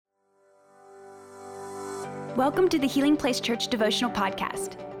Welcome to the Healing Place Church Devotional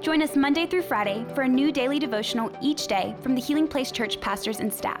Podcast. Join us Monday through Friday for a new daily devotional each day from the Healing Place Church pastors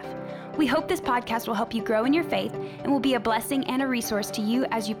and staff. We hope this podcast will help you grow in your faith and will be a blessing and a resource to you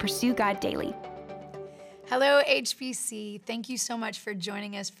as you pursue God daily. Hello, HPC. Thank you so much for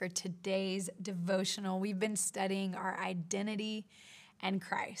joining us for today's devotional. We've been studying our identity and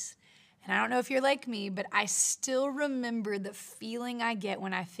Christ. And I don't know if you're like me, but I still remember the feeling I get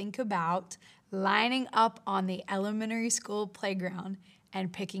when I think about lining up on the elementary school playground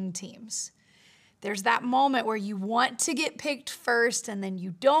and picking teams. There's that moment where you want to get picked first and then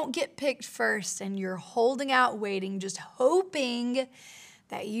you don't get picked first and you're holding out waiting, just hoping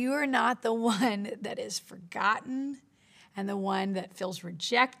that you are not the one that is forgotten and the one that feels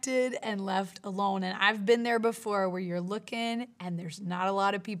rejected and left alone. And I've been there before where you're looking and there's not a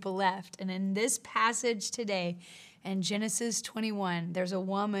lot of people left. And in this passage today, in Genesis 21, there's a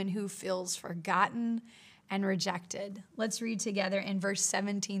woman who feels forgotten and rejected. Let's read together in verse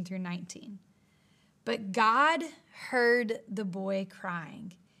 17 through 19. But God heard the boy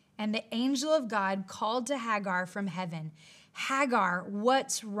crying, and the angel of God called to Hagar from heaven, Hagar,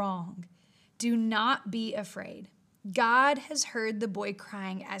 what's wrong? Do not be afraid. God has heard the boy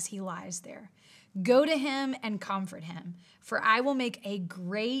crying as he lies there. Go to him and comfort him, for I will make a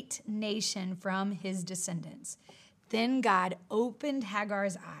great nation from his descendants. Then God opened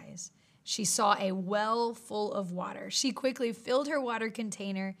Hagar's eyes. She saw a well full of water. She quickly filled her water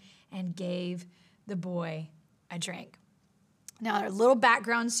container and gave the boy a drink. Now, a little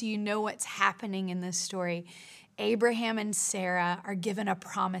background so you know what's happening in this story. Abraham and Sarah are given a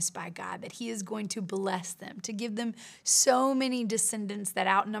promise by God that he is going to bless them, to give them so many descendants that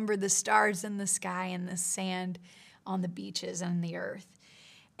outnumber the stars in the sky and the sand on the beaches and the earth.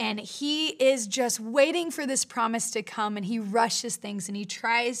 And he is just waiting for this promise to come, and he rushes things and he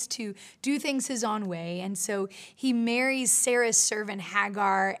tries to do things his own way. And so he marries Sarah's servant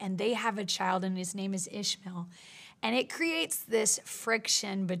Hagar, and they have a child, and his name is Ishmael. And it creates this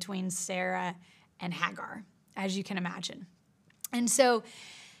friction between Sarah and Hagar, as you can imagine. And so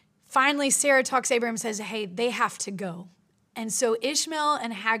finally, Sarah talks to Abraham and says, hey, they have to go. And so Ishmael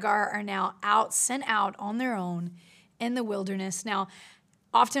and Hagar are now sent out on their own in the wilderness. Now,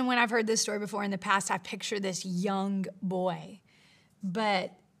 often when I've heard this story before in the past, I picture this young boy.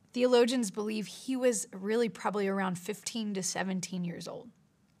 But theologians believe he was really probably around 15 to 17 years old.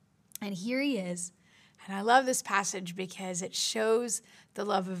 And here he is. And I love this passage because it shows the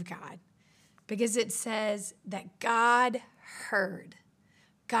love of God. Because it says that God heard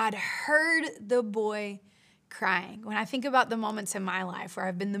the boy crying. When I think about the moments in my life where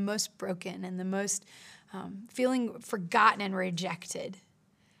I've been the most broken and the most feeling forgotten and rejected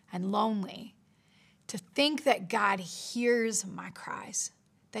and lonely, to think that God hears my cries,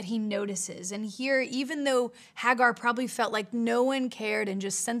 that he notices. And here, even though Hagar probably felt like no one cared and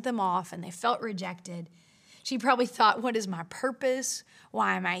just sent them off and they felt rejected, she probably thought, what is my purpose?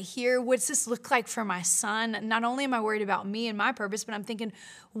 Why am I here? What's this look like for my son? Not only am I worried about me and my purpose, but I'm thinking,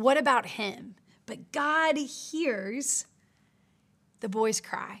 what about him? But God hears the boy's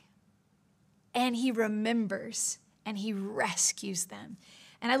cry, and he remembers, and he rescues them.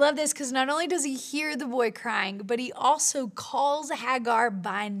 And I love this because not only does he hear the boy crying, but he also calls Hagar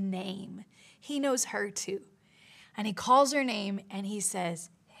by name. He knows her too. And he calls her name, and he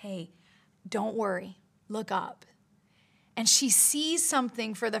says, hey, don't worry. Look up. And she sees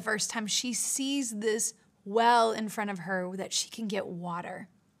something for the first time. She sees this well in front of her that she can get water.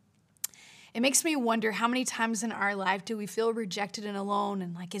 It makes me wonder how many times in our life do we feel rejected and alone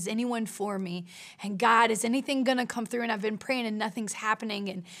and like, is anyone for me? And God, is anything going to come through? And I've been praying and nothing's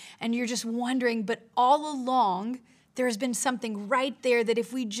happening. And you're just wondering, but all along, there has been something right there that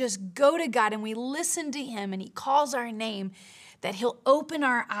if we just go to God and we listen to him and he calls our name, that he'll open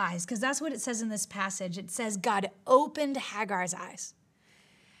our eyes, because that's what it says in this passage. It says God opened Hagar's eyes,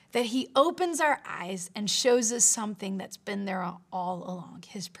 that he opens our eyes and shows us something that's been there all along,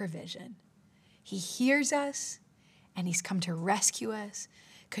 his provision. He hears us, and he's come to rescue us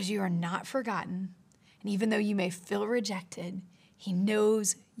because you are not forgotten. And even though you may feel rejected, he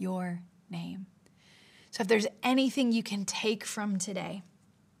knows your name. So if there's anything you can take from today,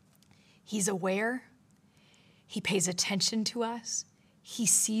 he's aware. He pays attention to us, he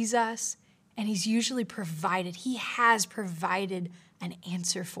sees us, and he's usually provided. He has provided an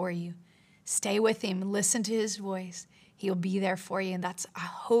answer for you. Stay with him, listen to his voice. He'll be there for you, and I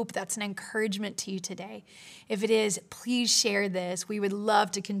hope that's an encouragement to you today. If it is, please share this. We would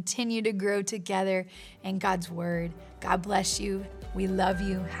love to continue to grow together in God's word. God bless you. We love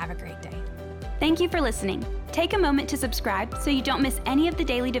you. Have a great day. Thank you for listening. Take a moment to subscribe so you don't miss any of the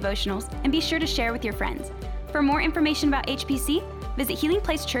daily devotionals, and be sure to share with your friends. For more information about HPC, visit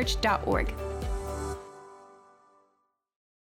healingplacechurch.org.